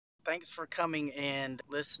Thanks for coming and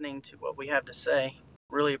listening to what we have to say.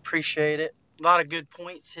 Really appreciate it. A lot of good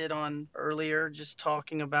points hit on earlier, just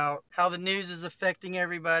talking about how the news is affecting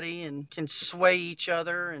everybody and can sway each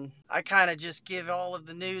other. And I kind of just give all of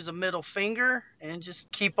the news a middle finger and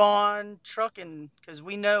just keep on trucking because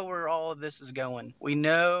we know where all of this is going. We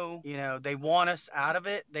know, they want us out of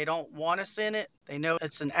it. They don't want us in it. They know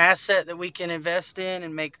it's an asset that we can invest in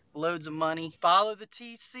and make loads of money. Follow the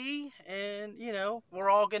TC and, we're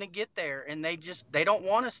all going to get there. And they don't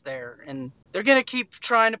want us there. And they're going to keep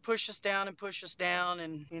trying to push us down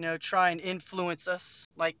and, try and influence us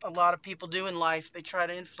like a lot of people do in life. They try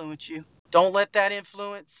to influence you. Don't let that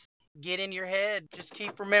influence get in your head. Just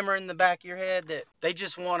keep remembering in the back of your head that they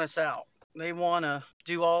just want us out. They want to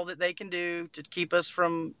do all that they can do to keep us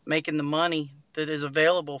from making the money that is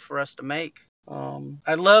available for us to make.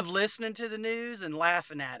 I love listening to the news and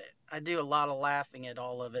laughing at it. I do a lot of laughing at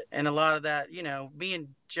all of it. And a lot of that, me and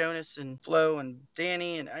Jonas and Flo and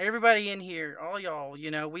Danny and everybody in here, all y'all,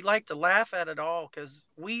 we like to laugh at it all because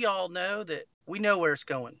we all know that we know where it's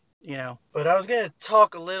going. But I was going to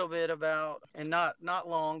talk a little bit about, and not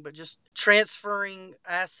long, but just transferring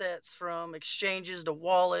assets from exchanges to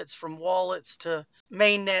wallets, from wallets to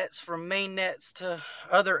mainnets, from mainnets to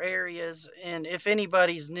other areas. And if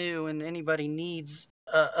anybody's new and anybody needs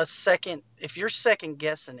a second, if you're second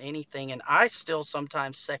guessing anything, and I still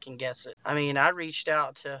sometimes second guess it. I mean, I reached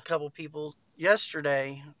out to a couple people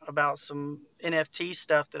yesterday about some NFT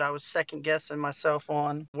stuff that I was second guessing myself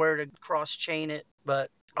on where to cross chain it.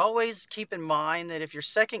 But always keep in mind that if you're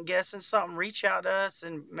second guessing something, reach out to us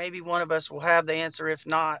and maybe one of us will have the answer. If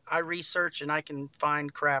not, I research and I can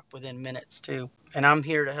find crap within minutes too. And I'm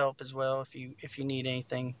here to help as well if you need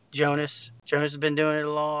anything. Jonas has been doing it a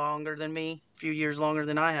lot longer than me, a few years longer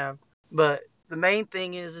than I have. But the main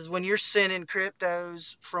thing is when you're sending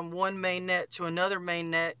cryptos from one mainnet to another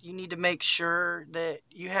mainnet, you need to make sure that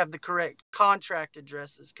you have the correct contract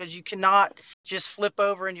addresses because you cannot just flip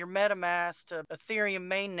over in your MetaMask to Ethereum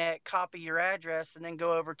mainnet, copy your address, and then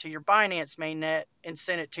go over to your Binance mainnet and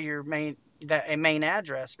send it to your main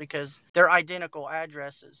address because they're identical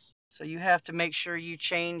addresses. So you have to make sure you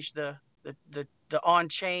change the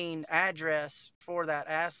on-chain address for that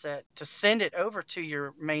asset to send it over to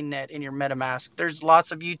your mainnet in your MetaMask. There's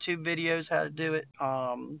lots of YouTube videos how to do it.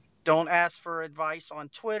 Don't ask for advice on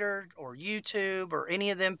Twitter or YouTube or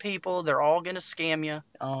any of them people. They're all going to scam you.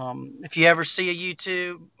 If you ever see a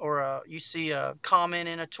YouTube or you see a comment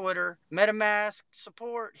in a Twitter, MetaMask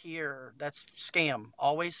support here, that's scam.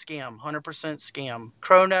 Always scam. 100% scam.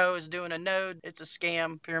 Chrono is doing a node. It's a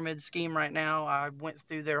scam pyramid scheme right now. I went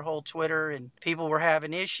through their whole Twitter and people were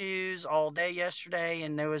having issues all day yesterday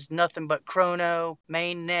and there was nothing but Chrono,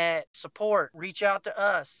 mainnet support. Reach out to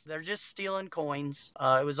us. They're just stealing coins.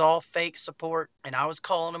 It was all fake support and I was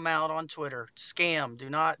calling them out on Twitter. Scam. Do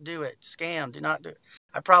not do it. Scam. Do not do it.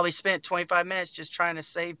 I probably spent 25 minutes just trying to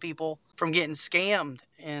save people from getting scammed,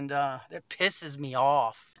 and that pisses me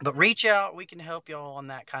off. But reach out. We can help y'all on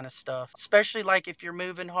that kind of stuff, especially like if you're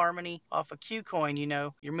moving Harmony off of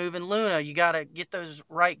Qcoin, you're moving Luna. You got to get those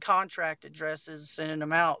right contract addresses, sending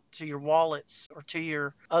them out to your wallets or to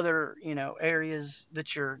your other, areas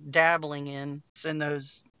that you're dabbling in. Send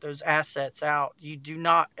those assets out. You do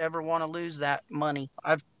not ever want to lose that money.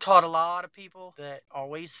 I've taught a lot of people that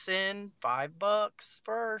always send $5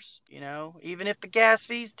 first, even if the gas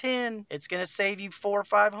fee's 10, it's going to save you 400 or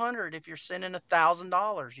 500 if you're sending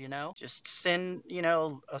 $1,000, just send,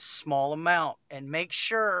 a small amount and make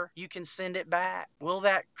sure you can send it back. Will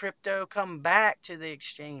that crypto come back to the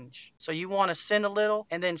exchange? So you want to send a little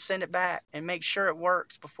and then send it back and make sure it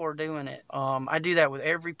works before doing it. I do that with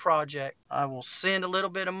every project. I will send a little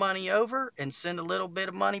bit of money over and send a little bit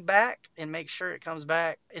of money back and make sure it comes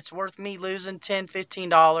back. It's worth me losing $10,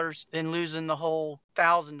 $15 than losing the whole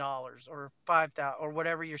 $1,000 or $5,000 or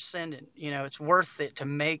whatever you're sending. It's worth it to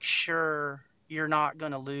make sure you're not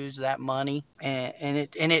going to lose that money. And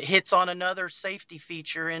it hits on another safety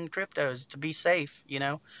feature in cryptos to be safe,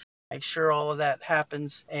 Make sure all of that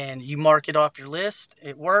happens and you mark it off your list.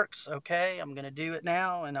 It works. Okay, I'm going to do it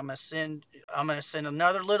now and I'm going to send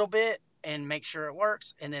another little bit and make sure it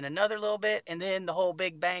works, and then another little bit, and then the whole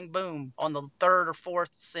big bang boom on the third or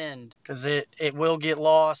fourth send, because it will get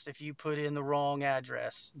lost if you put in the wrong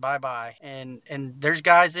address. Bye. And there's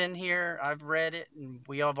guys in here, I've read it, and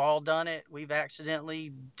we have all done it. We've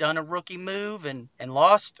accidentally done a rookie move and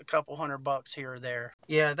lost a couple $100 here or there.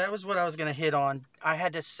 Yeah, that was what I was going to hit on. I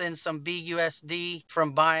had to send some BUSD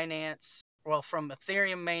from Binance well, from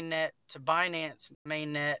Ethereum mainnet to Binance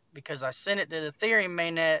mainnet, because I sent it to the Ethereum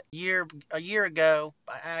mainnet a year ago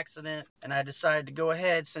by accident, and I decided to go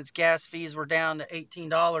ahead, since gas fees were down to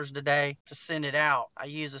 $18 today, to send it out. I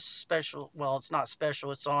use a special, well, it's not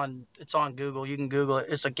special, it's on Google. You can Google it.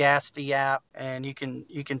 It's a gas fee app, and you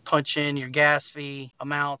can punch in your gas fee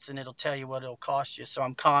amounts and it'll tell you what it'll cost you. So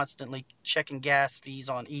I'm constantly checking gas fees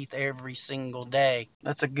on ETH every single day.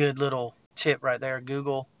 That's a good little tip right there.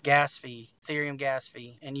 Google gas fee, Ethereum gas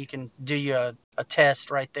fee, and you can do you a test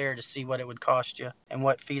right there to see what it would cost you and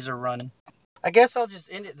what fees are running. I guess I'll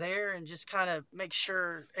just end it there and just kind of make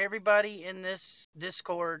sure everybody in this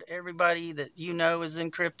Discord, everybody that you know is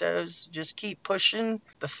in cryptos, just keep pushing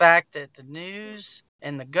the fact that the news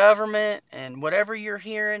and the government and whatever you're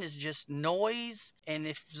hearing is just noise. And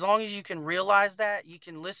if, as long as you can realize that, you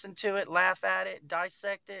can listen to it, laugh at it,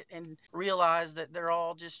 dissect it, and realize that they're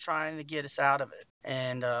all just trying to get us out of it.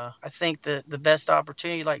 And I think that the best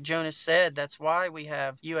opportunity, like Jonas said, that's why we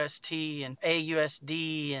have UST and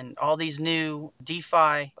AUSD and all these new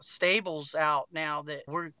DeFi stables out now, that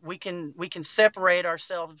we can separate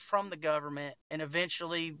ourselves from the government and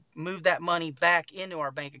eventually move that money back into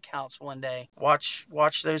our bank accounts one day. Watch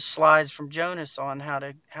those slides from Jonas on how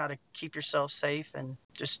to keep yourself safe, and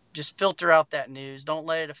just filter out that news. Don't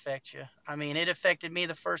let it affect you. I mean, it affected me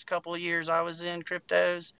the first couple of years I was in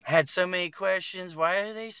cryptos. I had so many questions. Why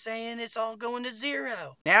are they saying it's all going to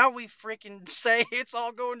zero? Now we freaking say it's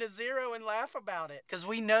all going to zero and laugh about it, because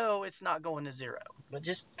we know it's not going to zero. But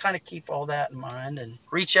just kind of keep all that in mind and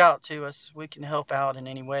reach out to us. We can help out in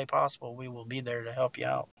any way possible. We will be there to help you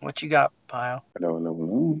out. What you got, Pyle? Hello.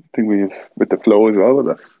 I think we've with the flow as well with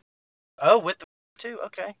us. Oh, with the too.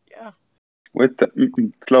 Okay, yeah. With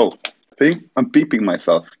the flow. See, I'm beeping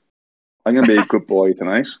myself. I'm going to be a good boy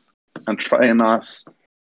tonight and try and not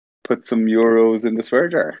put some euros in the swear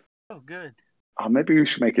jar. Oh, good. Oh, maybe we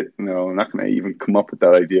should make it. No, I'm not going to even come up with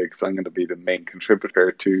that idea, because I'm going to be the main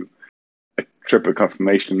contributor to a triple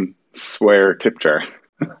confirmation swear tip jar.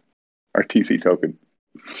 Our TC token.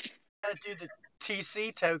 Gotta do the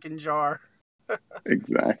TC token jar.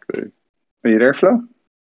 Exactly. Are you there, Flo?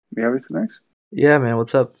 We have it tonight? Yeah, man,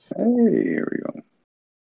 what's up? Hey, here we go.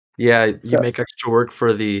 Yeah, you make extra work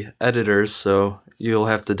for the editors, so you'll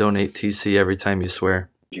have to donate TC every time you swear.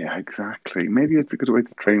 Yeah, exactly. Maybe it's a good way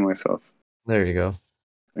to train myself. There you go.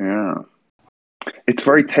 Yeah. It's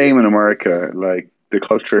very tame in America. Like, the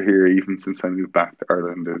culture here, even since I moved back to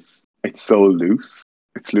Ireland, it's so loose.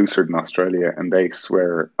 It's looser than Australia, and they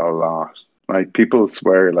swear a lot. Like, people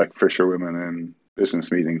swear like fisherwomen in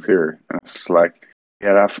business meetings here. And it's like,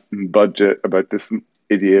 yeah, that budget about this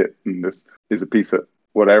idiot, and this is a piece of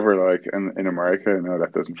whatever. Like, and in America, no,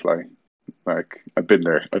 that doesn't fly. Like, I've been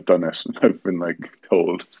there, I've done it, and I've been like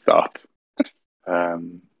told stop.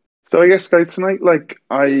 So I guess, guys, tonight, like,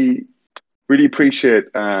 I really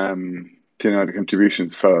appreciate the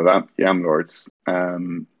contributions from fellow Yam Lords,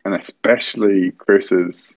 and especially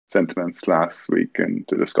Chris's sentiments last week and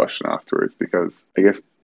the discussion afterwards, because I guess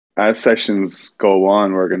as sessions go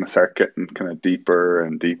on, we're going to start getting kind of deeper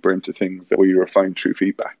and deeper into things that we refine through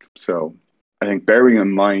feedback. So I think bearing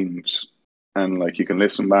in mind, and like, you can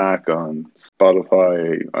listen back on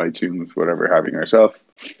Spotify, iTunes, whatever, having yourself,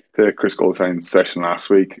 to Chris Goldstein's session last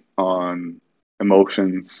week on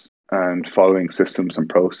emotions and following systems and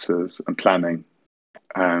processes and planning.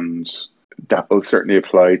 And that will certainly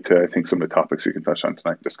apply to, I think, some of the topics we can touch on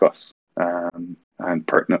tonight and discuss. And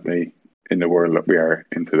pertinently, in the world that we are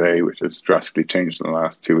in today, which has drastically changed in the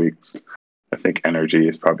last 2 weeks, I think energy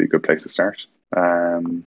is probably a good place to start.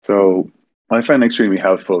 So I find it extremely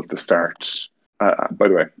helpful to start. By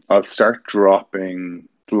the way, I'll start dropping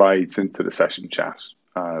slides into the session chat.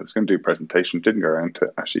 I was going to do a presentation, didn't go around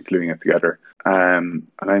to actually gluing it together. And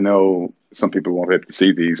I know some people won't be able to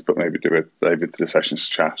see these, but maybe do it dive into the sessions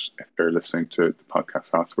chat if they're listening to the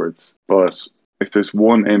podcast afterwards. But if there's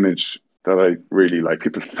one image that I really like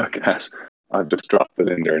people to look at, I've just dropped it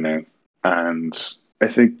in there now. And I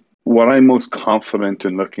think what I'm most confident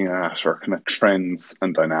in looking at are kind of trends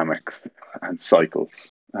and dynamics and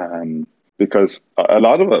cycles. Because a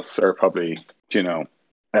lot of us are probably,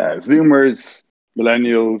 Zoomers,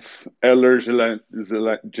 millennials, elder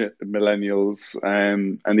millennials,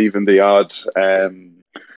 and even the odd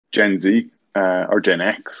Gen Z or Gen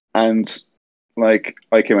X. And like,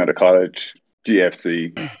 I came out of college,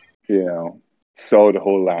 GFC, saw the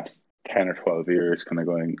whole last 10 or 12 years kind of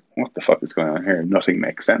going, what the fuck is going on here? Nothing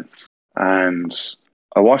makes sense. And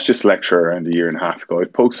I watched this lecture around a year and a half ago. I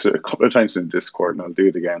posted it a couple of times in Discord, and I'll do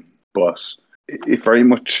it again. But it very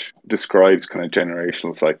much describes kind of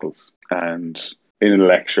generational cycles. And in a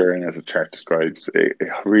lecture and as a chart describes, it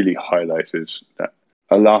really highlighted that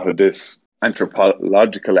a lot of this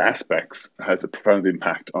anthropological aspects has a profound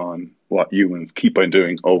impact on what humans keep on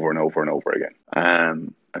doing over and over and over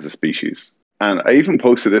again as a species. And I even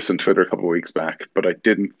posted this on Twitter a couple of weeks back, but I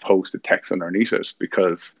didn't post a text underneath it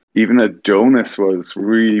because even though Jonas was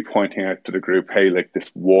really pointing out to the group, hey, like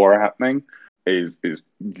this war happening is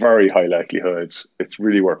very high likelihood. It's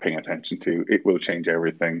really worth paying attention to. It will change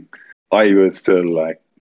everything. I was still like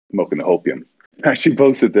smoking the opium. I actually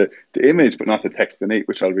posted the image, but not the text beneath,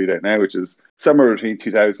 which I'll read out now, which is somewhere between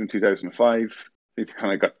 2000 and 2005. It's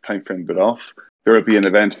kind of got the time frame a bit off. There will be an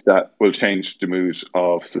event that will change the mood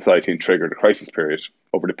of society and trigger the crisis period.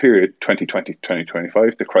 Over the period 2020 to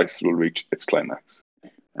 2025, the crisis will reach its climax.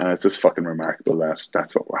 And it's just fucking remarkable that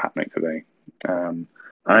that's what we're happening today. And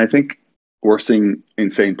I think we're seeing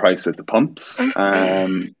insane prices at the pumps.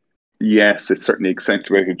 Yes, it's certainly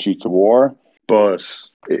accentuated due to war, but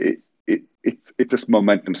it just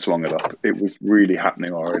momentum swung it up. It was really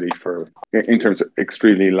happening already in terms of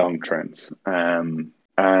extremely long trends. And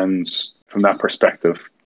from that perspective,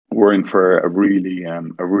 we're in for a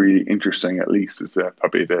really interesting, at least is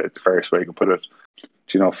probably the fairest way you can put it.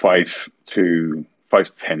 5 to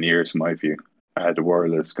 10 years, in my view, the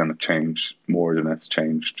world is going to change more than it's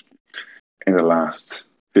changed in the last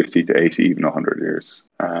 50 to 80, even 100 years.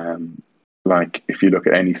 Like if you look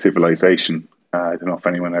at any civilization, I don't know if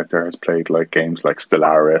anyone out there has played like games like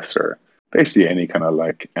Stellaris or basically any kind of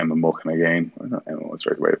like MMO kind of game. I don't know what's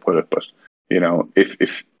the right way to put it, but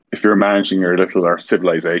if you're managing your little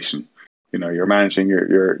civilization, you're managing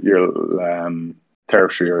your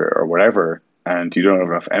territory or whatever, and you don't have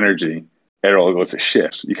enough energy, it all goes to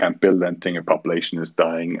shit. You can't build anything. Your population is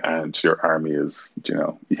dying, and your army is,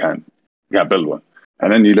 you can't build one.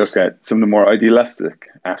 And then you look at some of the more idealistic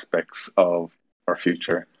aspects of our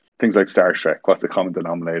future. Things like Star Trek, what's the common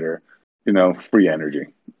denominator? Free energy.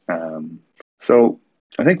 So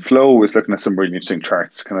I think Flo was looking at some really interesting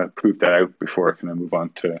charts to kind of prove that out before I kind of move on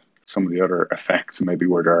to some of the other effects and maybe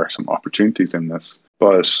where there are some opportunities in this.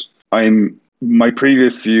 But my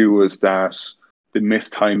previous view was that the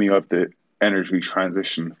mistiming of the energy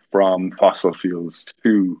transition from fossil fuels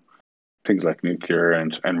to things like nuclear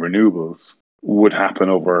and renewables would happen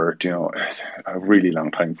over, a really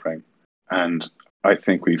long time frame. And I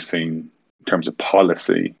think we've seen, in terms of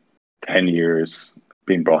policy, 10 years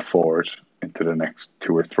being brought forward into the next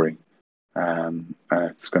 2 or 3. And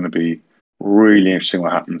it's going to be really interesting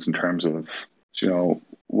what happens in terms of,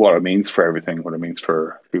 what it means for everything, what it means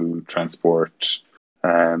for food, transport,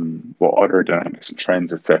 what other dynamics and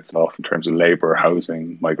trends it sets off in terms of labour,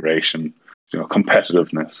 housing, migration,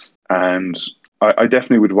 competitiveness. And I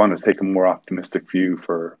definitely would want to take a more optimistic view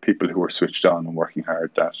for people who are switched on and working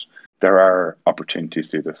hard that there are opportunities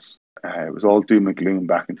to this. It was all doom and gloom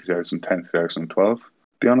back in 2010, 2012. To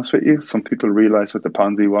be honest with you, some people realised what the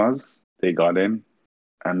Ponzi was. They got in,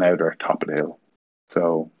 and now they're top of the hill.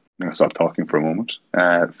 So I'm going to stop talking for a moment.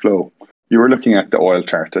 Flo, you were looking at the oil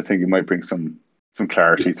chart. I think you might bring some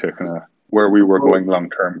clarity to kind of where we were going long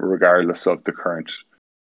term, regardless of the current.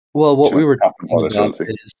 Well, what we were talking about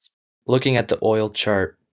is looking at the oil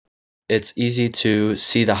chart. It's easy to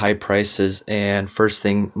see the high prices, and first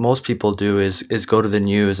thing most people do is go to the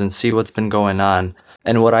news and see what's been going on.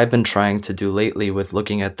 And what I've been trying to do lately with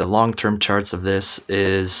looking at the long-term charts of this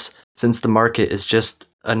is, since the market is just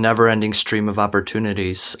a never-ending stream of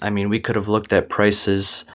opportunities, I mean, we could have looked at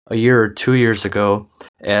prices a year or 2 years ago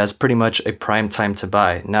as pretty much a prime time to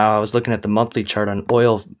buy. Now, I was looking at the monthly chart on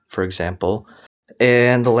oil, for example,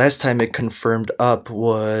 and the last time it confirmed up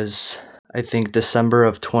was, I think, December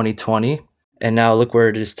of 2020, and now look where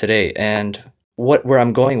it is today. And where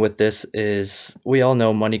I'm going with this is, we all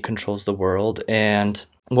know money controls the world, and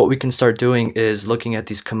what we can start doing is looking at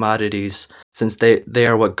these commodities, since they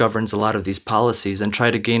are what governs a lot of these policies, and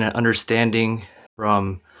try to gain an understanding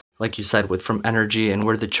from, like you said, from energy and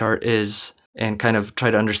where the chart is, and kind of try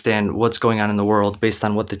to understand what's going on in the world based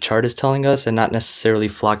on what the chart is telling us, and not necessarily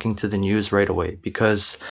flocking to the news right away.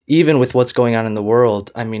 Because even with what's going on in the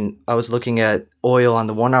world, I mean, I was looking at oil on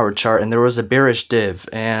the 1 hour chart and there was a bearish div.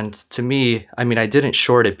 And to me, I mean, I didn't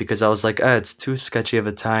short it because I was like, it's too sketchy of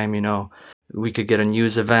a time, we could get a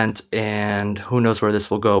news event and who knows where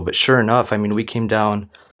this will go. But sure enough, I mean, we came down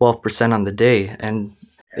 12% on the day, and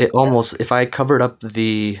it almost, if I covered up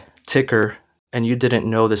the ticker and you didn't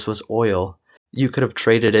know this was oil, you could have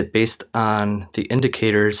traded it based on the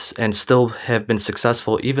indicators and still have been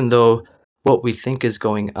successful, even though what we think is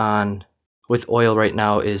going on with oil right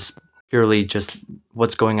now is purely just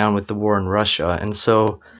what's going on with the war in Russia. And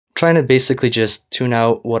so trying to basically just tune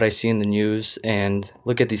out what I see in the news and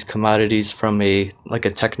look at these commodities from a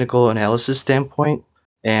technical analysis standpoint.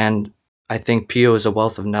 And I think Pio is a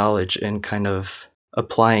wealth of knowledge in kind of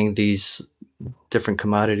applying these different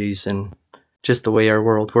commodities and just the way our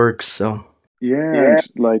world works. So Yeah, and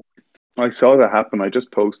like I saw that happen. I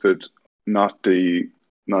just posted not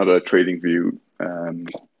a trading view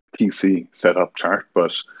TC setup chart,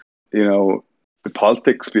 but you know the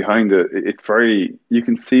politics behind it. It's very, you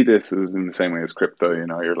can see this is in the same way as crypto. You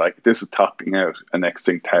know, you're like, this is topping out, and next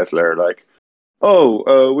thing Tesla are like,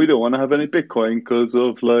 oh, we don't want to have any Bitcoin because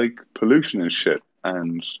of like pollution and shit.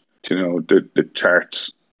 And you know the chart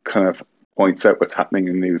kind of points out what's happening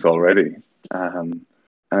in news already.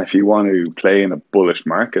 And if you want to play in a bullish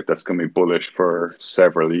market, that's going to be bullish for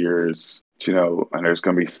several years, you know, and there's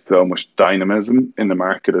going to be so much dynamism in the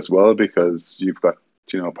market as well, because you've got,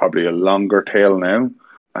 you know, probably a longer tail now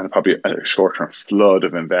and probably a short-term flood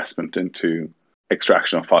of investment into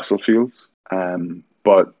extraction of fossil fuels.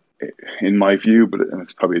 But in my view, but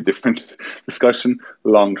it's probably a different discussion,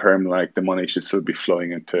 long-term, like the money should still be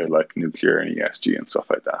flowing into like nuclear and ESG and stuff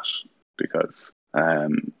like that, because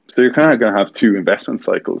so you're kind of going to have two investment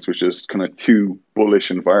cycles, which is kind of two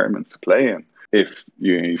bullish environments to play in if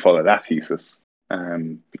you follow that thesis.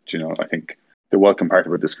 But, you know, I think the welcome part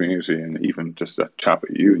about this community, and even just a chat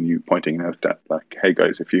with you and you pointing out that, like, hey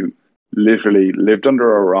guys, if you literally lived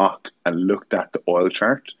under a rock and looked at the oil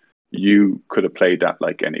chart, you could have played that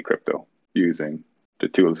like any crypto using the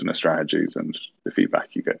tools and the strategies and the feedback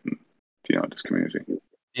you get in, you know, this community.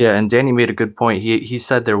 yeah, and Danny made a good point. He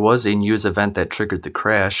said there was a news event that triggered the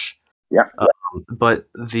crash. Yeah. But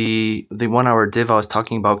the 1 hour div I was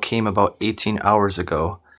talking about came about 18 hours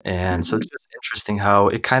ago. And so it's just interesting how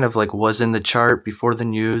it kind of like was in the chart before the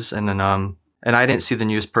news, and then and I didn't see the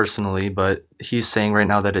news personally, but he's saying right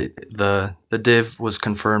now that the div was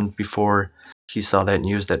confirmed before he saw that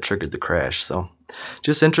news that triggered the crash. So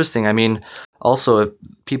just interesting. I mean, also if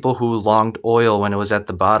people who longed oil when it was at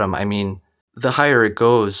the bottom, I mean, the higher it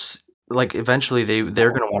goes, like eventually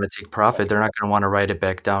they're going to want to take profit. They're not going to want to write it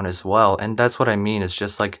back down as well. And that's what I mean. It's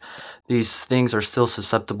just like these things are still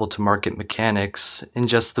susceptible to market mechanics in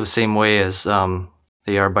just the same way as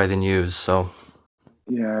they are by the news. So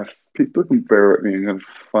yeah, if people can bear with me and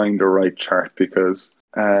find the right chart, because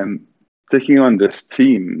sticking on this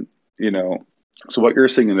theme, you know, so what you're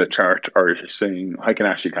seeing in the chart are you're seeing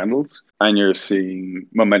Heikin-Ashi candles and you're seeing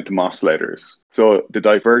momentum oscillators. So the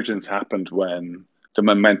divergence happened when the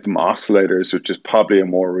momentum oscillators, which is probably a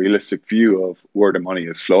more realistic view of where the money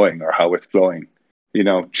is flowing or how it's flowing, you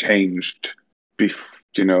know, changed,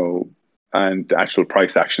 you know, and the actual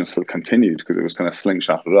price action still continued because it was kind of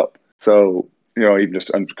slingshotted up. So, you know, even just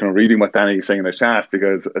I'm kind of reading what Danny is saying in the chat,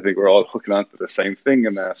 because I think we're all hooking onto the same thing,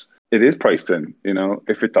 in that it is priced in. You know,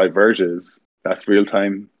 if it diverges, that's real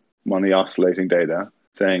time money oscillating data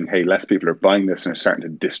saying, hey, less people are buying this and are starting to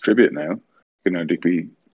distribute now. You know, they'd be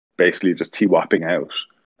basically just TWAPing out.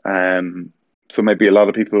 So maybe a lot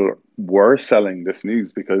of people were selling this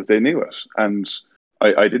news because they knew it. And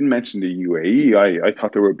I didn't mention the UAE. I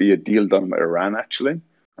thought there would be a deal done with Iran, actually.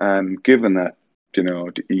 Given that, you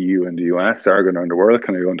know, the EU and the US are going around the world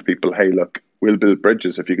kind of going to people, hey, look, we'll build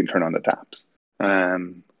bridges if you can turn on the taps.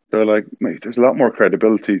 They're like, mate, there's a lot more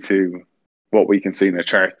credibility to what we can see in the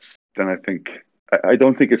charts than I think. I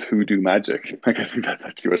don't think it's hoodoo magic. Like, I think that's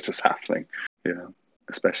actually what's just happening, you know,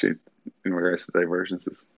 especially in regards to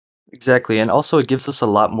divergences. exactly. And also it gives us a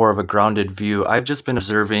lot more of a grounded view. I've just been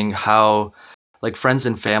observing how like friends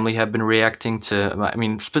and family have been reacting to, I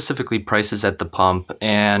mean, specifically prices at the pump.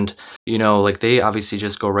 And, you know, like they obviously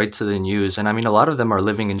just go right to the news. And I mean, a lot of them are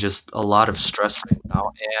living in just a lot of stress right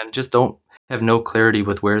now and just don't have no clarity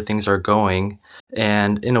with where things are going.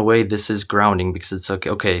 And in a way, this is grounding because it's like,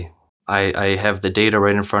 okay, I have the data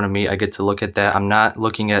right in front of me. I get to look at that. I'm not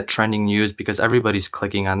looking at trending news because everybody's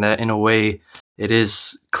clicking on that. In a way, it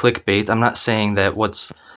is clickbait. I'm not saying that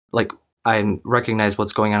what's like, I recognize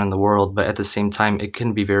what's going on in the world, but at the same time, it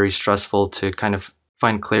can be very stressful to kind of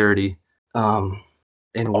find clarity in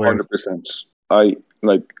where. 100%. I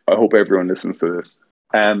hope everyone listens to this.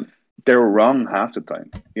 They were wrong half the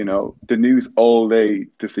time. You know, the news all day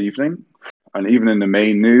this evening, and even in the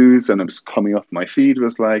main news, and it was coming up my feed,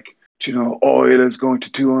 was like, you know, oil is going to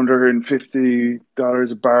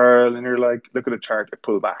 $250 a barrel, and you're like, look at the chart, it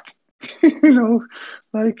pulled back. You know,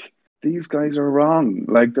 like, these guys are wrong.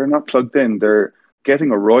 Like, they're not plugged in. They're getting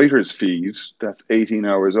a Reuters feed that's 18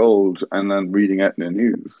 hours old and then reading it in the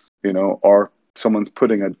news, you know, or someone's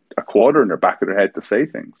putting a quarter in their back of their head to say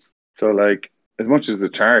things. So, like, as much as the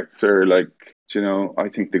charts are like, you know, I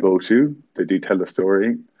think they do tell the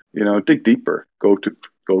story, you know, dig deeper. Go to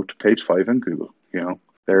go to page 5 in Google.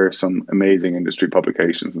 There are some amazing industry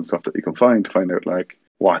publications and stuff that you can find to find out like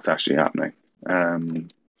what's actually happening.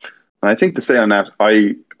 And I think to say on that,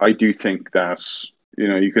 I do think that,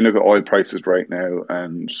 you can look at oil prices right now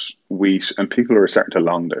and wheat, and people are starting to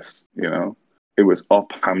long this. It was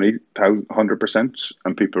up how many 100%,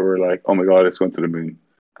 and people were like, "Oh my god, it's going to the moon,"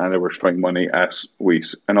 and they were throwing money at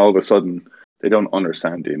wheat, and all of a sudden they don't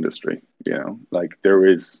understand the industry. Like there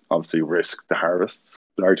is obviously risk to harvests,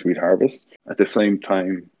 large wheat harvests. At the same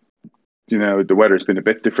time, the weather's been a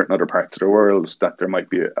bit different in other parts of the world, that there might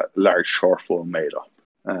be a large shortfall made up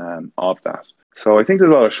of that. So I think there's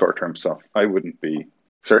a lot of short-term stuff. I wouldn't be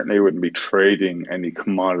trading any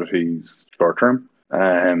commodities short-term.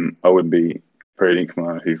 I wouldn't be trading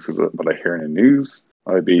commodities because of what I hear in the news.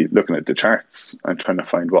 I'd be looking at the charts and trying to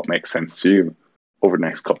find what makes sense to you over the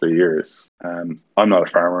next couple of years. I'm not a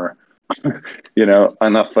farmer.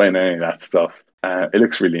 I'm not finding any of that stuff. It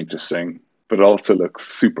looks really interesting, but it also looks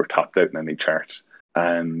super topped out in any chart.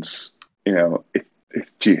 And,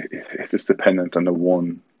 it's just dependent on the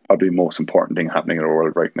one, probably most important thing happening in the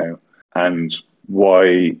world right now. And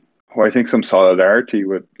why I think some solidarity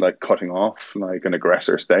with like cutting off like an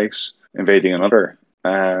aggressor state invading another.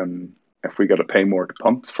 If we got to pay more to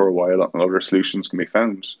pumps for a while, other solutions can be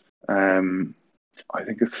found. I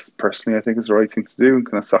think it's the right thing to do, and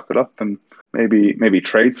kind of suck it up and maybe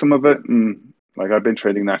trade some of it. And like I've been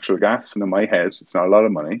trading natural gas, and in my head, it's not a lot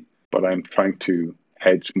of money, but I'm trying to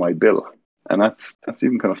hedge my bill, and that's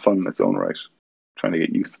even kind of fun in its own right. Trying to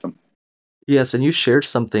get used to them. Yes, and you shared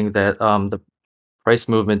something that the price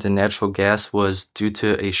movement in natural gas was due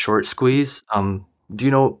to a short squeeze. Do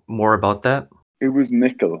you know more about that? It was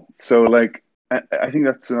nickel. So like I think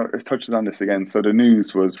that's it touches on this again. So the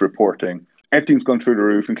news was reporting everything's gone through the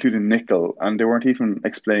roof, including nickel, and they weren't even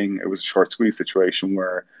explaining it was a short squeeze situation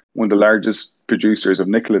where one of the largest producers of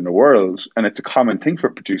nickel in the world, and it's a common thing for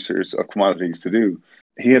producers of commodities to do,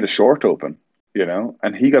 he had a short open,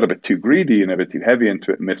 and he got a bit too greedy and a bit too heavy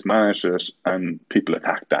into it and mismanaged it, and people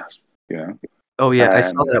attacked that, Oh yeah, I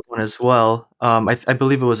saw that one as well. I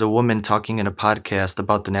believe it was a woman talking in a podcast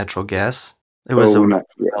about the natural gas. It was a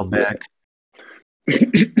while back.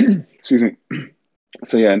 Excuse me.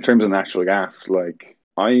 So yeah, in terms of natural gas, like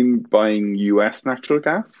I'm buying US natural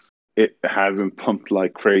gas. It hasn't pumped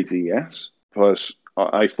like crazy yet, but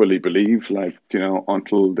I fully believe, like,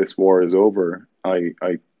 until this war is over, I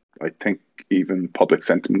think even public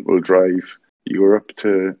sentiment will drive Europe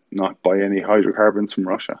to not buy any hydrocarbons from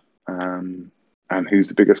Russia. And who's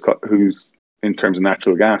the biggest? Who's in terms of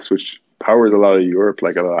natural gas, which powers a lot of Europe,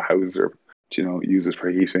 like a lot of houses, or use it for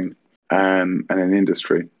heating, and in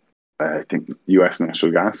industry. I think US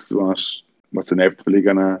natural gas is what's inevitably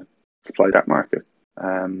going to supply that market.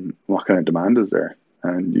 What kind of demand is there?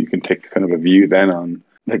 And you can take kind of a view then on,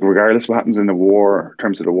 like, regardless of what happens in the war, in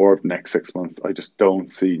terms of the war of the next 6 months, I just don't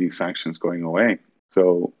see these sanctions going away.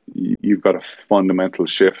 So you've got a fundamental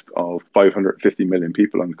shift of 550 million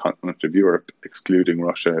people on the continent of Europe, excluding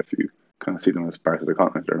Russia, if you kind of see them as part of the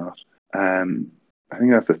continent or not. I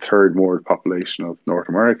think that's the third more population of North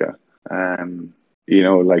America.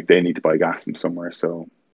 Like they need to buy gas from somewhere. So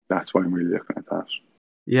that's why I'm really looking at that.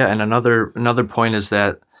 Yeah, and another point is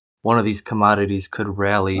that one of these commodities could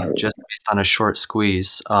rally just based on a short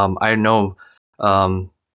squeeze. I know,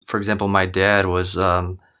 for example, my dad was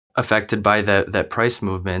affected by that price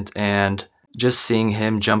movement, and just seeing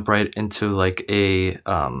him jump right into like a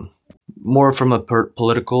more from a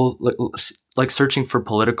political, like searching for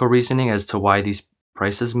political reasoning as to why these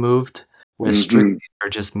prices moved, was strictly are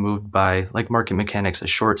just moved by like market mechanics, a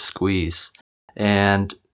short squeeze,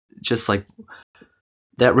 and just like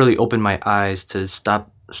that really opened my eyes to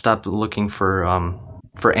stop looking for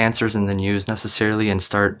answers in the news necessarily, and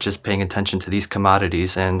start just paying attention to these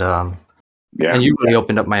commodities. And and you really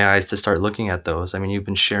opened up my eyes to start looking at those. I mean, you've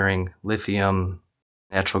been sharing lithium,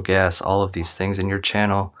 natural gas, all of these things in your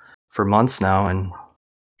channel for months now. And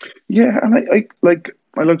yeah, and I like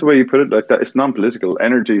the way you put it like that. It's non-political.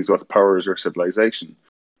 Energy is what powers our civilization.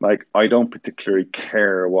 Like, I don't particularly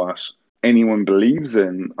care what anyone believes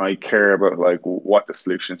in. I care about like what the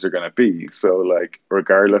solutions are going to be. So like,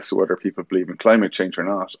 regardless of whether people believe in climate change or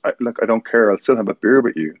not, I don't care. I'll still have a beer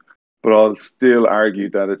with you, but I'll still argue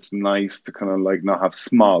that it's nice to kind of like not have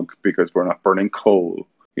smog because we're not burning coal,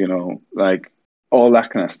 like all that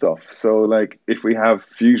kind of stuff. So like, if we have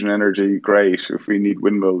fusion energy, great. If we need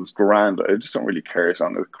windmills, grand. I just don't really care as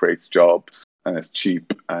long as it creates jobs and it's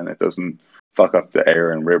cheap and it doesn't fuck up the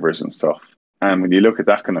air and rivers and stuff. And when you look at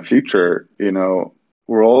that kind of future,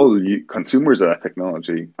 we're all consumers of that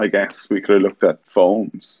technology. I guess we could have looked at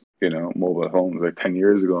phones, mobile phones like 10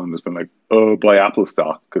 years ago, and just been like, oh, buy Apple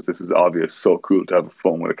stock because this is obvious, so cool to have a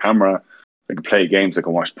phone with a camera. I can play games, I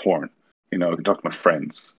can watch porn, I can talk to my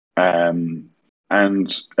friends. And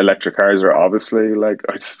electric cars are obviously like,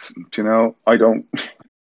 I don't,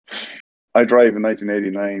 I drive a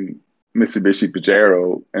 1989 Mitsubishi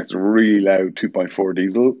Pajero, and it's a really loud 2.4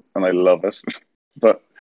 diesel, and I love it. But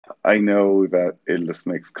I know that it just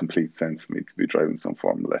makes complete sense for me to be driving some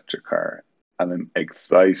form of electric car. And I'm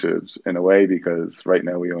excited in a way because right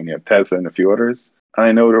now we only have Tesla and a few others. And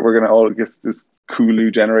I know that we're going to all get this cool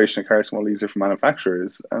new generation of cars from all these different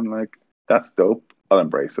manufacturers. And like, that's dope. I'll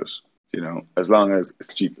embrace it, as long as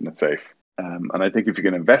it's cheap and it's safe. And I think if you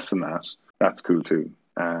can invest in that, that's cool too.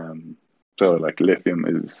 So like lithium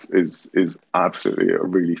is absolutely a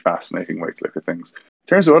really fascinating way to look at things.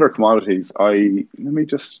 In terms of other commodities, let me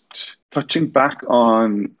just touching back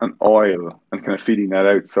on an oil and kind of feeding that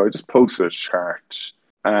out. So I just posted a chart,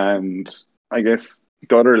 and I guess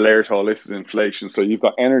the other layer to all this is inflation. So you've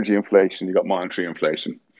got energy inflation, you've got monetary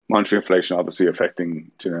inflation. Monetary inflation obviously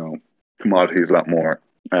affecting commodities a lot more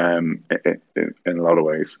in a lot of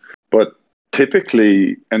ways. But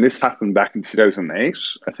typically, and this happened back in 2008,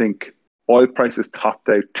 I think oil prices topped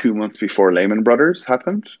out 2 months before Lehman Brothers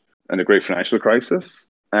happened and the great financial crisis.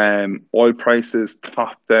 Oil prices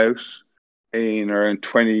topped out in around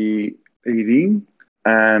 2018,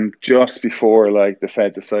 just before like the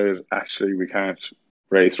Fed decided actually we can't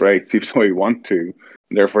raise rates even though we want to,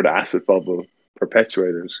 and therefore the asset bubble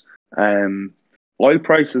perpetuated. Oil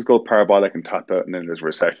prices go parabolic and top out, and then there's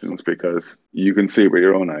recessions because you can see it with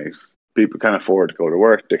your own eyes. People can't afford to go to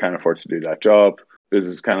work, they can't afford to do that job.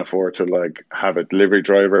 Business can't afford to like have a delivery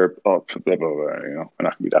driver, blah, blah, blah. I'm not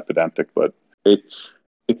going to be that pedantic, but it's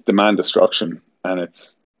demand destruction, and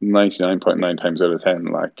it's 99.9 times out of 10,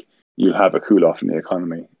 like you'll have a cool off in the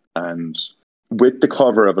economy. And with the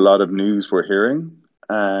cover of a lot of news we're hearing,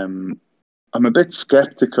 I'm a bit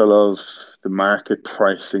skeptical of the market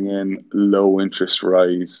pricing in low interest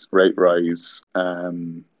rate rise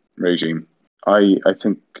regime. I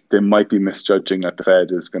think they might be misjudging that the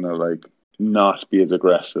Fed is going to like not be as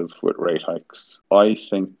aggressive with rate hikes. I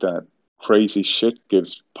think that crazy shit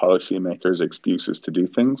gives policymakers excuses to do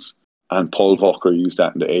things, and Paul Volcker used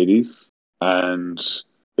that in the 80s, and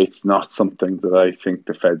it's not something that I think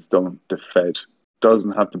the Fed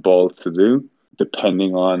doesn't have the balls to do,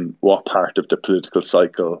 depending on what part of the political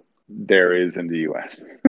cycle there is in the US.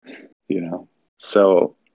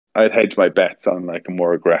 So I'd hedge my bets on like a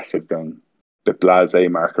more aggressive than the blasé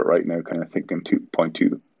market right now, kind of thinking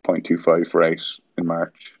 0.25 rate in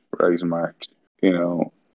March, rise in March.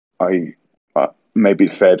 I maybe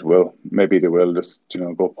the Fed will, maybe they will just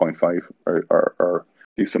go 0.5 or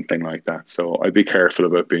do something like that. So I'd be careful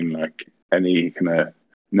about being like any kind of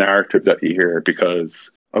narrative that you hear,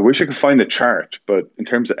 because I wish I could find a chart, but in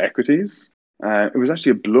terms of equities, it was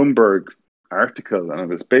actually a Bloomberg article, and it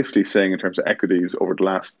was basically saying in terms of equities over the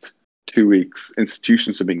last 2 weeks,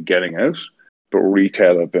 institutions have been getting out, but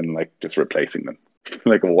retail have been like just replacing them,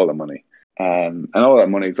 like a wall of money. And all that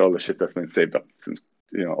money is all the shit that's been saved up since,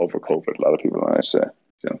 over COVID. A lot of people managed to,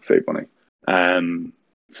 save money.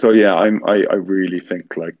 So yeah, I really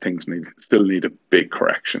think like things still need a big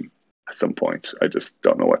correction at some point. I just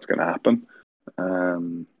don't know what's going to happen.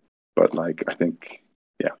 But like, I think,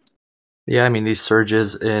 yeah. Yeah, I mean, these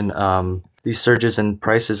surges in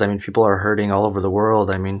prices, I mean, people are hurting all over the world.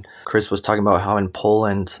 I mean, Chris was talking about how in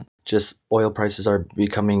Poland, just oil prices are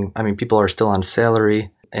becoming, I mean, people are still on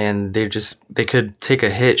salary, and they could take a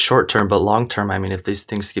hit short term, but long term, I mean, if these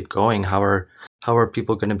things keep going, how are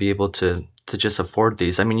people going to be able to just afford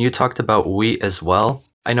these? I mean, you talked about wheat as well.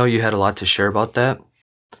 I know you had a lot to share about that.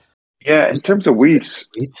 Yeah, in terms of wheat.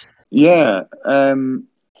 Yeah.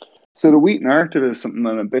 So the wheat narrative is something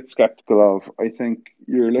I'm a bit skeptical of. I think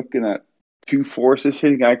you're looking at two forces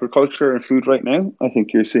hitting agriculture and food right now. I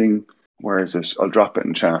think you're seeing, where is it? I'll drop it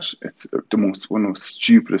in chat. It's one of the most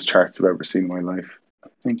stupidest charts I've ever seen in my life. I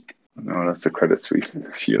think, no, that's a Credit Suisse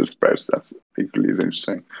yield spread. That's equally as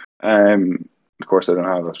interesting. Of course, I don't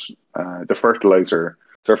have it. Their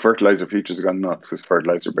fertilizer futures have gone nuts because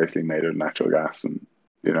fertilizer basically made of natural gas and,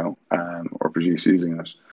 or produced using it.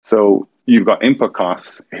 So you've got input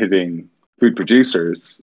costs hitting food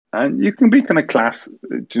producers, and you can be kind of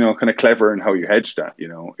kind of clever in how you hedge that.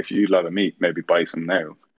 If you eat a lot of meat, maybe buy some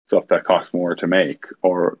now, stuff that costs more to make,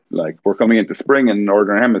 or like we're coming into spring in the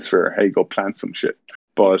Northern Hemisphere, hey, go plant some shit.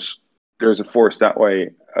 But there's a force that way.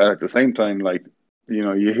 At the same time, like,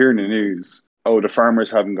 you hear in the news, oh, the farmers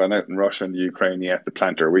haven't gone out in Russia and the Ukraine yet to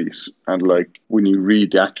plant their wheat. And like, when you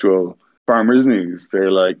read the actual farmers' news,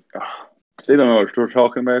 they're like, they don't know what they're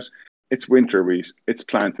talking about. it's winter wheat. It's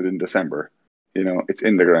planted in December. It's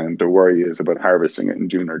in the ground. The worry is about harvesting it in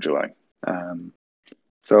June or July.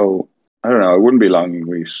 So I don't know. I wouldn't be longing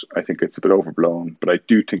wheat. I think it's a bit overblown, but I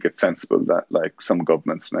do think it's sensible that like some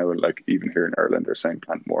governments now, like even here in Ireland, are saying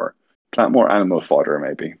plant more animal fodder,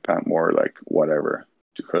 maybe plant more like whatever,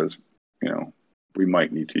 because we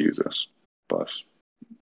might need to use it. But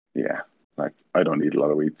yeah, like I don't need a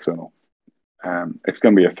lot of wheat, so it's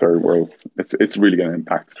going to be a third world. It's really going to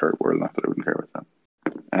impact the third world. Not that I wouldn't care about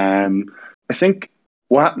that. I think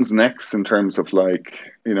what happens next in terms of like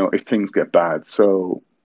if things get bad. So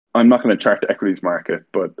I'm not going to chart the equities market,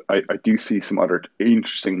 but I do see some other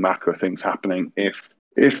interesting macro things happening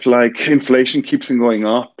if like inflation keeps on going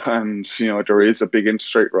up and there is a big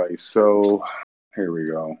interest rate rise. So here we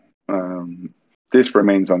go. This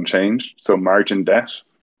remains unchanged. So margin debt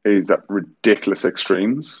is at ridiculous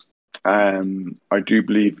extremes. I do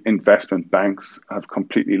believe investment banks have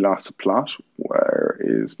completely lost the plot. Where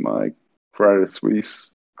is my Credit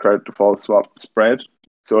Suisse credit default swap spread?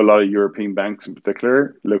 So a lot of European banks in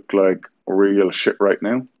particular look like real shit right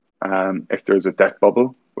now. If there's a debt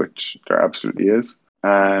bubble, which there absolutely is,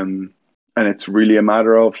 and it's really a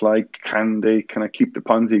matter of like, can they kind of keep the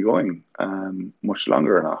Ponzi going much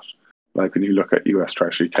longer or not? Like when you look at US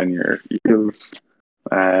Treasury 10-year yields,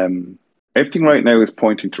 everything right now is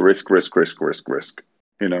pointing to risk.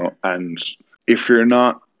 And if you're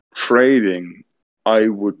not trading, I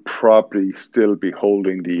would probably still be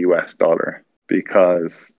holding the US dollar,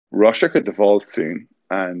 because Russia could default soon,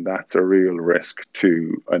 and that's a real risk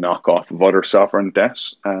to a knockoff of other sovereign debt.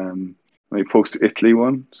 Let me post the Italy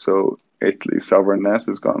one. So Italy's sovereign debt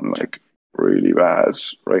has gone like really bad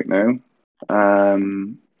right now.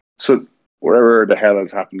 So whatever the hell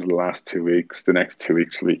has happened in the last 2 weeks, the next 2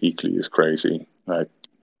 weeks will be equally as crazy. Like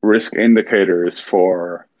risk indicators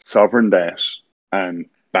for sovereign debt and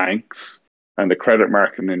banks and the credit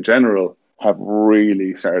market in general have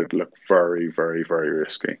really started to look very, very, very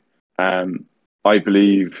risky. I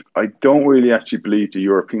don't really actually believe the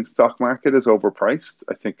European stock market is overpriced.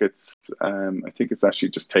 I think it's actually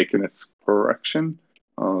just taken its correction.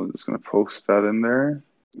 I'm just going to post that in there.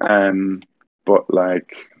 But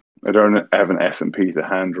like, I don't have an S&P to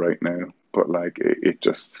hand right now, but like it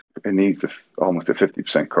needs almost a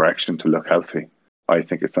 50% correction to look healthy. I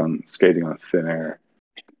think it's skating on thin air.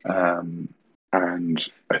 And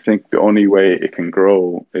I think the only way it can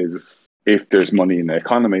grow is if there's money in the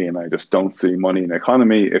economy, and I just don't see money in the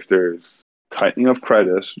economy. If there's tightening of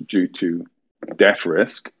credit due to debt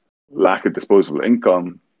risk, lack of disposable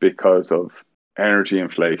income because of energy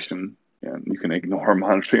inflation, and you can ignore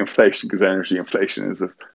monetary inflation because energy inflation is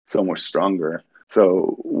so much stronger.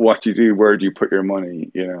 So what do you do? Where do you put your money?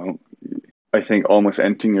 I think almost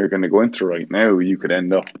anything you're going to go into right now, you could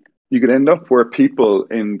end up where people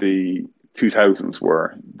in the 2000s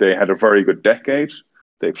were. They had a very good decade.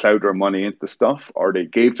 They plowed their money into stuff, or they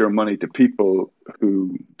gave their money to people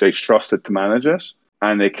who they trusted to manage it,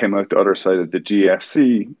 and they came out the other side of the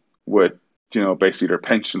GFC with, basically their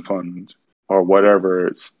pension fund or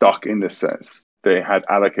whatever stock indices they had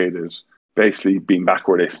allocated, basically being back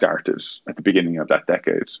where they started at the beginning of that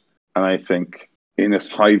decade. And I think in this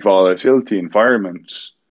high volatility environment,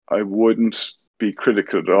 I wouldn't be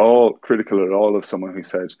critical at all of someone who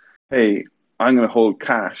said, hey, I'm going to hold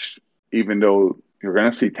cash, even though you're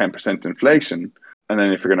going to see 10% inflation. And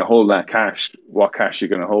then if you're going to hold that cash, what cash you're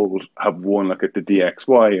going to hold, have one look at the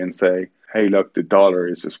DXY and say, hey, look, the dollar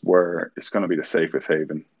is just where it's going to be the safest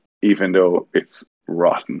haven, even though it's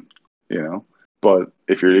rotten, But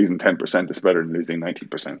if you're losing 10%, it's better than losing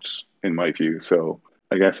 90%, in my view. So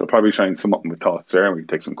I guess I'll probably try and sum up my thoughts there, and we can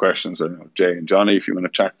take some questions. I don't know, Jay and Johnny, if you want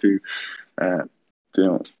to chat to,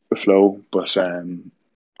 the flow. But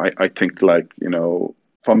I think,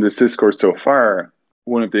 from this discourse so far,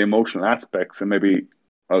 one of the emotional aspects, and maybe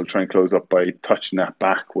I'll try and close up by touching that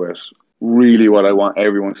back with really what I want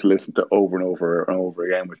everyone to listen to over and over and over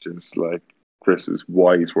again, which is like Chris's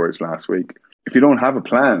wise words last week. If you don't have a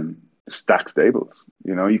plan, stack stables.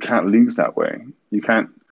 You can't lose that way. You can't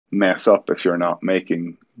mess up if you're not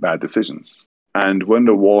making bad decisions. And when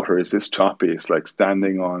the water is this choppy, it's like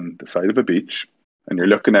standing on the side of a beach and you're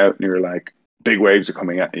looking out and you're like, big waves are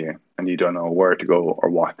coming at you and you don't know where to go or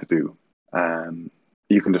what to do.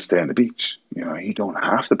 You can just stay on the beach. You don't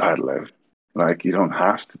have to paddle out. Like, you don't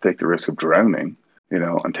have to take the risk of drowning,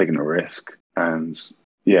 and taking a risk. And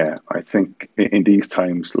yeah, I think in these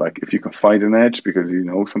times, like, if you can find an edge because you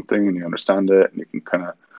know something and you understand it and you can kind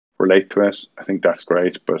of relate to it, I think that's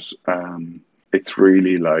great. But it's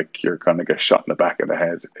really like you're going to get shot in the back of the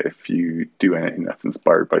head if you do anything that's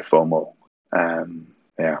inspired by FOMO.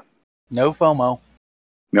 Yeah. No FOMO.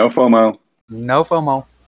 No FOMO. No FOMO.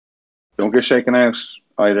 Don't get shaken out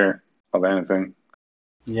either of anything.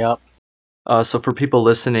 Yep. So for people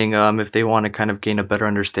listening, if they want to kind of gain a better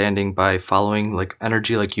understanding by following like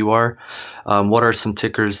energy like you are, what are some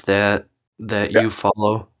tickers that you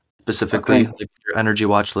follow specifically, like your energy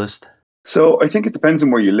watch list? So I think it depends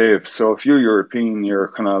on where you live. So if you're European,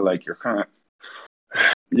 you're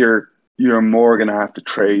more gonna have to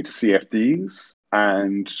trade CFDs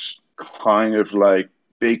and kind of like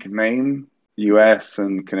big name US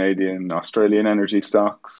and Canadian, Australian energy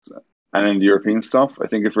stocks, and then the European stuff. I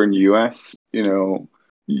think if you're in the US,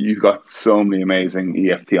 you've got so many amazing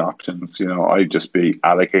EFT options. I'd just be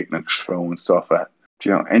allocating and throwing stuff at,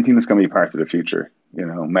 anything that's going to be part of the future.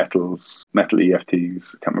 Metals, metal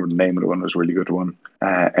EFTs. I can't remember the name of the one. It was a really good one.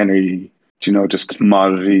 Energy, just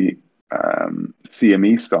commodity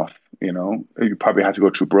CME stuff. You probably have to go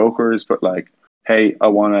through brokers, but like, hey, I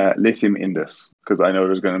want a lithium in this because I know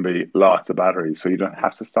there's going to be lots of batteries, so you don't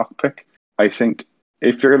have to stock pick. I think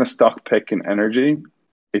if you're going to stock pick in energy,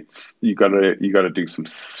 you gotta do some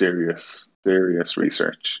serious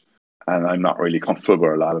research, and I'm not really comfortable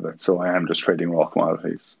with a lot of it. So I am just trading raw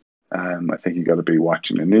commodities. I think you got to be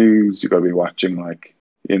watching the news. You got to be watching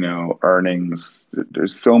earnings.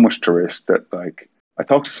 There's so much to risk that I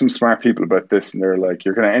talked to some smart people about this, and they're like,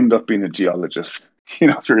 you're going to end up being a geologist.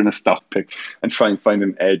 If you're going to stock pick and try and find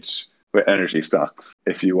an edge with energy stocks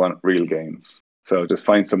if you want real gains. So just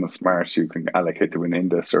find someone smart who can allocate to an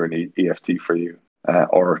index or an EFT for you.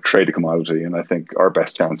 Or trade a commodity. And I think our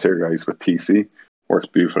best chance here, guys, with TC works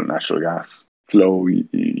beautiful in natural gas. Flow,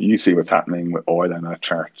 you see what's happening with oil on that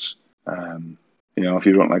chart. If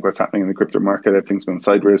you don't like what's happening in the crypto market, everything's been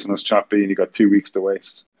sideways and it's choppy and you got 2 weeks to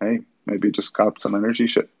waste. Hey, maybe just cop some energy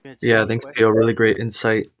shit. Yeah, thanks, Theo. Really great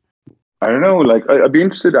insight. I don't know, I'd be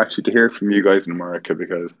interested actually to hear from you guys in America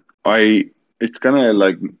because it's kind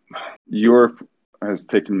of Europe has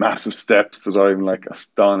taken massive steps that I'm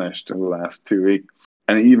astonished in the last 2 weeks.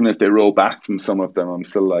 And even if they roll back from some of them, I'm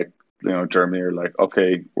still Germany are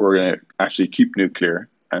okay, we're going to actually keep nuclear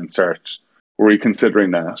and start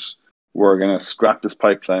reconsidering that. We're going to scrap this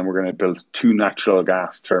pipeline. We're going to build 2 natural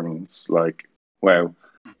gas terminals. Wow,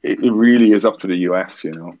 it really is up to the US,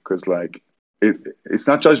 because it's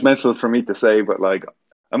not judgmental for me to say, but I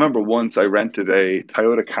remember once I rented a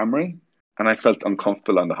Toyota Camry and I felt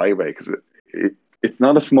uncomfortable on the highway because it's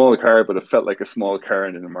not a small car, but it felt like a small car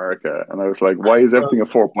in America. And I was like, why is everything a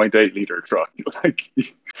 4.8 liter truck?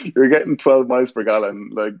 You're getting 12 miles per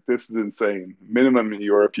gallon. This is insane. Minimum in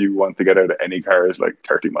Europe, you want to get out of any car is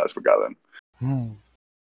 30 miles per gallon.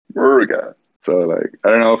 Burga. So I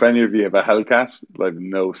don't know if any of you have a Hellcat. I have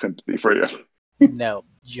no sympathy for you. No,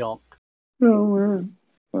 junk. Oh,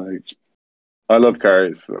 man. I love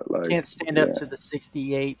cars, but can't stand up to the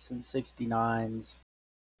 68s and 69s.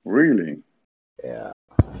 Really? Yeah,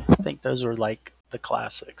 I think those are the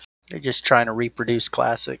classics. They're just trying to reproduce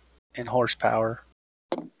classic and horsepower.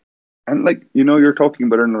 And you're talking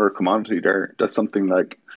about another commodity there. That's something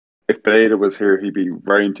if Beta was here, he'd be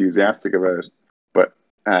very enthusiastic about. But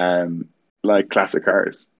classic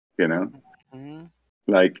cars, Mm-hmm.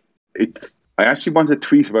 I actually want to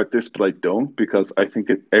tweet about this, but I don't because I think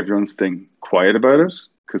everyone's staying quiet about it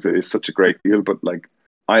because it is such a great deal. But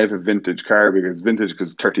I have a vintage car because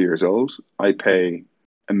it's 30 years old. I pay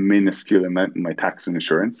a minuscule amount in my tax and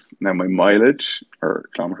insurance. Now my mileage or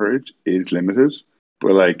kilometerage is limited,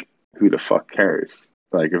 but who the fuck cares?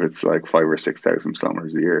 If it's 5,000 or 6,000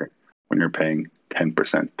 kilometers a year when you're paying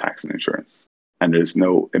 10% tax and insurance and there's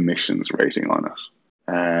no emissions rating on it.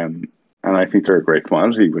 And I think they're a great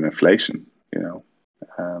commodity with inflation,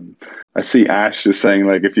 I see Ash is saying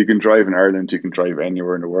if you can drive in Ireland, you can drive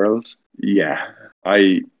anywhere in the world. Yeah.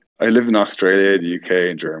 I live in Australia, the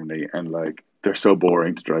UK, and Germany, and they're so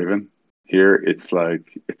boring to drive in. Here, it's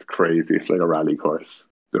crazy. It's like a rally course.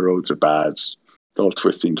 The roads are bad. It's all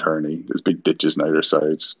twisty and turny. There's big ditches on either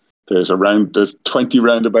side. There's 20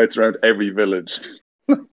 roundabouts around every village.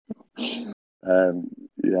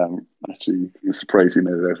 I'm actually surprised he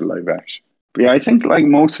made it out alive, Ash. But yeah, I think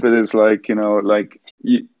most of it is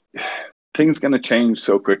things going to change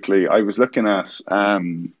so quickly. I was looking at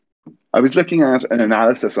an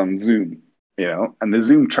analysis on Zoom, and the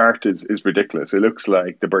Zoom chart is ridiculous. It looks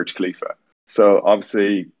like the Burj Khalifa. So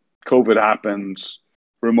obviously COVID happened,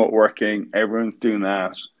 remote working, everyone's doing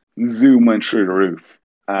that. Zoom went through the roof.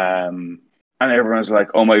 And everyone's like,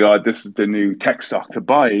 oh my God, this is the new tech stock to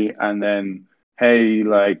buy. And then, hey,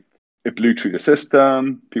 it blew through the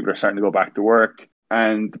system. People are starting to go back to work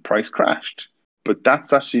and the price crashed. But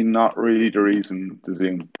that's actually not really the reason the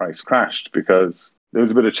Zoom price crashed because there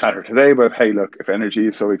was a bit of chatter today about, hey, look, if energy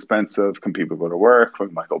is so expensive, can people go to work? We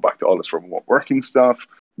might go back to all this remote working stuff.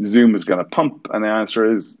 Zoom is going to pump. And the answer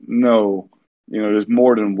is no. There's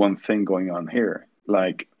more than one thing going on here.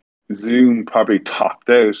 Like, Zoom probably topped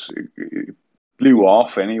out, it blew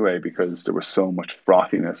off anyway because there was so much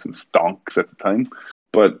frothiness and stonks at the time.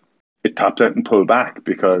 But it topped out and pulled back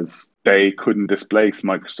because they couldn't displace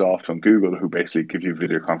Microsoft and Google, who basically give you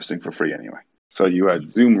video conferencing for free anyway. So you had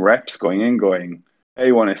Zoom reps going in going, hey,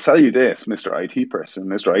 I want to sell you this, Mr. IT person.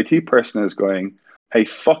 Mr. IT person is going, hey,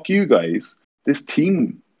 fuck you guys. This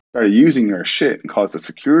team started using your shit and caused a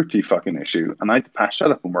security fucking issue, and I had to patch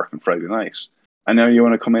that up and work on Friday night. And now you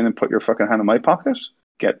want to come in and put your fucking hand in my pocket?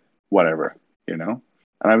 Get whatever, And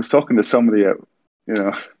I was talking to somebody at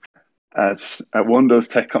one of those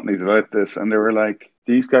tech companies about this, and they were like,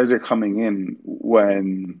 these guys are coming in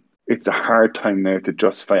when it's a hard time now to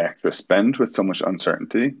justify extra spend with so much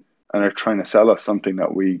uncertainty, and they're trying to sell us something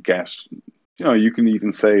that we get. You can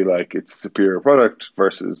even say like it's a superior product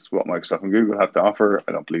versus what Microsoft and Google have to offer.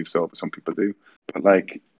 I don't believe so, but some people do. But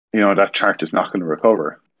that chart is not going to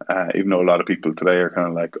recover. Even though a lot of people today are kind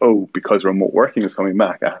of like, oh, because remote working is coming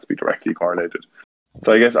back, it has to be directly correlated.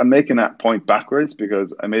 So I guess I'm making that point backwards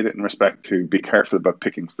because I made it in respect to be careful about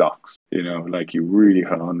picking stocks. You really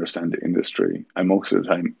kind of understand the industry. And most of the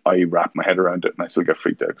time, I wrap my head around it and I still get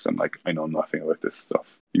freaked out because I'm like, I know nothing about this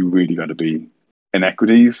stuff. You really got to be in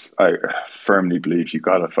equities. I firmly believe you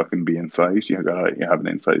got to fucking be inside. You have an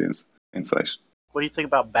insight. What do you think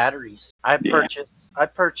about batteries? I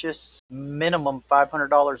purchase minimum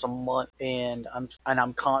 $500 a month, and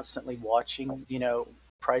I'm constantly watching,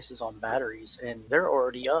 prices on batteries, and they're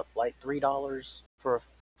already up like $3 for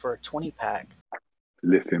a 20-pack.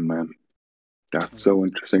 Lithium, man. That's so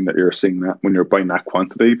interesting that you're seeing that when you're buying that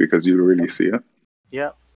quantity because you really see it.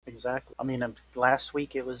 Yep, exactly. I mean, last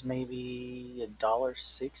week it was maybe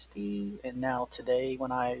 $1.60, and now today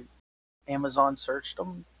when I Amazon searched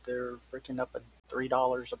them, they're freaking up at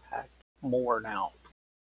 $3 a pack more now.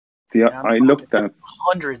 See, I looked at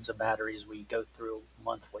hundreds of batteries we go through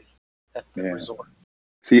monthly at the resort.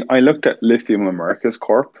 See, I looked at Lithium Americas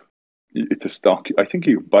Corp. It's a stock. I think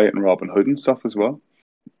you can buy it in Robinhood and stuff as well.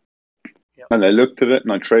 Yep. And I looked at it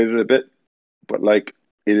and I traded a bit, but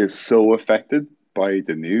it is so affected by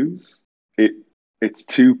the news. It's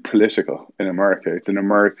too political in America. It's an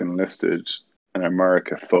American listed, an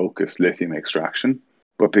America focused lithium extraction.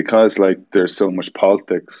 But because there's so much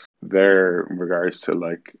politics there in regards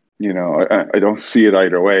to I don't see it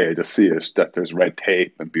either way. I just see it that there's red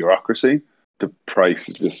tape and bureaucracy. The price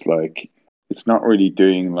is just it's not really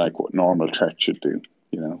doing what normal tech should do,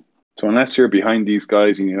 So unless you're behind these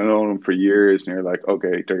guys and you know them for years and you're like,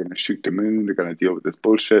 okay, they're going to shoot the moon, they're going to deal with this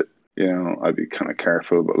bullshit, I'd be kind of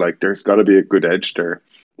careful. But there's got to be a good edge there.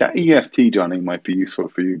 That EFT, Johnny, might be useful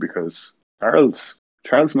for you because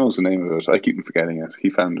Charles knows the name of it. I keep forgetting it.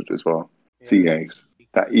 He found it as well. Yeah. C8.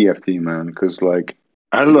 That EFT, man, because I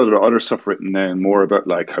had a lot of other stuff written down more about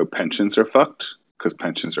how pensions are fucked, because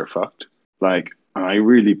pensions are fucked. And I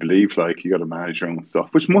really believe you got to manage your own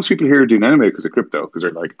stuff, which most people here are doing anyway because of crypto, because they're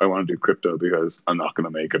like, I want to do crypto because I'm not going to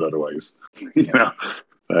make it otherwise,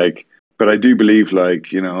 But I do believe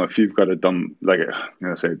if you've got a dumb,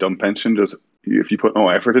 a dumb pension, if you put no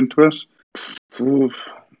effort into it,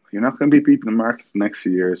 you're not going to be beating the market the next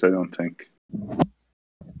few years, I don't think.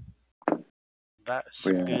 That's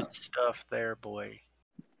good stuff there, boy.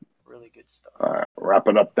 Really good stuff. Wrap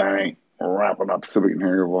it up, Danny. Wrap it up so we can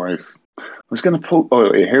hear your voice. I was going to post...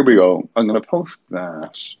 Oh, wait, here we go. I'm going to post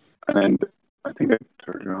that. And I think I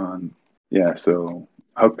turned it on. Yeah, so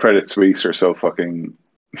how Credit Suisse are so fucking...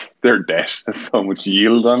 Their debt has so much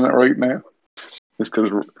yield on it right now. It's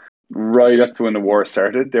because right up to when the war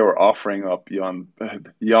started, they were offering up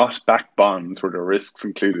yacht-backed bonds where the risks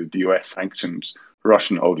included the US sanctioned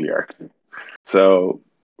Russian oligarchs. So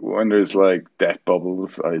when there's debt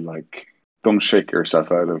bubbles, don't shake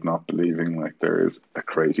yourself out of not believing there is a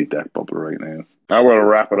crazy debt bubble right now. I will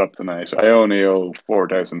wrap it up tonight. I only owe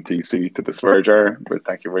 4,000 TC to the swear jar, but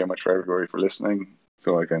thank you very much for everybody for listening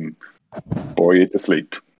so I can bore you to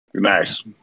sleep. Good night.